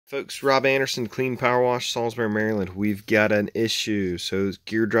Folks, Rob Anderson, Clean Power Wash, Salisbury, Maryland. We've got an issue. So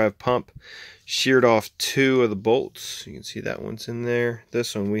gear drive pump sheared off 2 of the bolts. You can see that one's in there.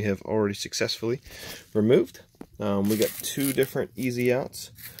 This one we have already successfully removed. We got 2 different easy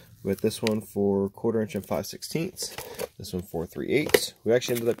outs, with this one for 1/4 inch and 5/16. This one for 3/8. We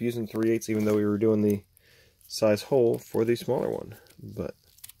actually ended up using 3/8 even though we were doing the size hole for the smaller one. But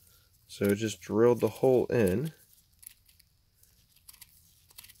so just drilled the hole in.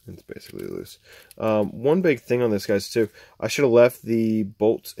 It's basically loose. One big thing on this, guys, too, I should have left the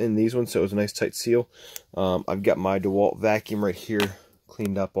bolts in these ones so it was a nice tight seal. I've got my DeWalt vacuum right here,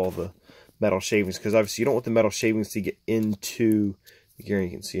 cleaned up all the metal shavings, because obviously you don't want the metal shavings to get into the gear.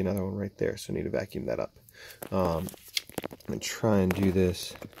 You can see another one right there, so I need to vacuum that up. I'm going to try and do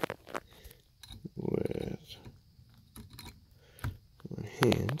this with one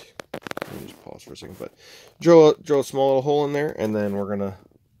hand. Let me just pause for a second, but drill a small little hole in there, and then we're going to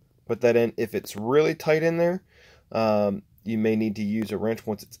put that in. If it's really tight in there, you may need to use a wrench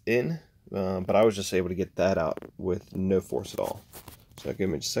once it's in, but I was just able to get that out with no force at all. So give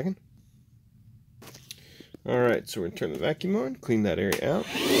me just a second. Alright, so we're going to turn the vacuum on, clean that area out. I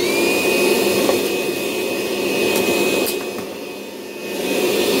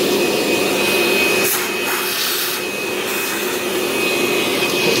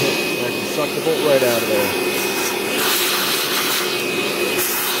can suck the bolt right out of there.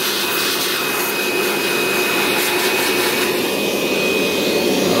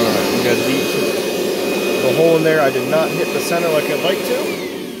 The hole in there, I did not hit the center like I'd like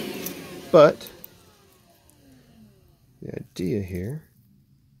to, but the idea here,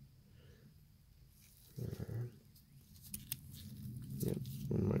 yep,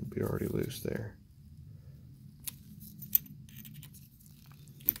 one might be already loose there.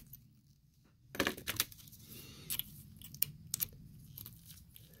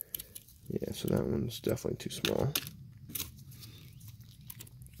 Yeah, so that one's definitely too small.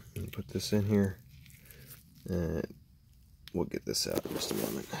 Put this in here, and we'll get this out in just a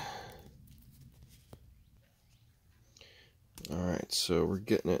moment. Alright, so we're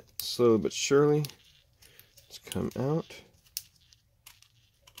getting it slowly but surely. It's come out.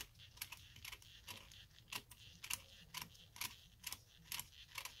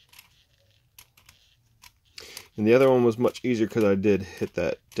 And the other one was much easier because I did hit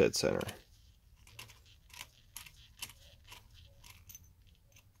that dead center.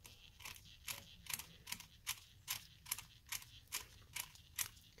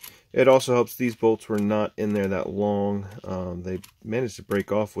 It also helps these bolts were not in there that long. They managed to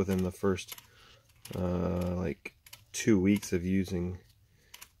break off within the first like 2 weeks of using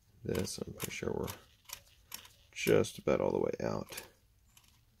this. I'm pretty sure we're just about all the way out.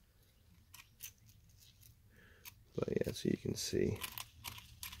 But yeah, so you can see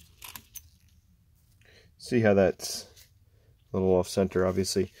how that's a little off center,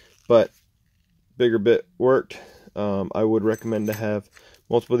 obviously, but bigger bit worked. I would recommend to have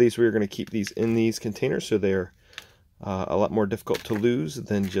multiple of these. We're going to keep these in these containers so they're a lot more difficult to lose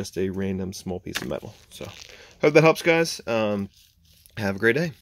than just a random small piece of metal. So hope that helps, guys. Have a great day.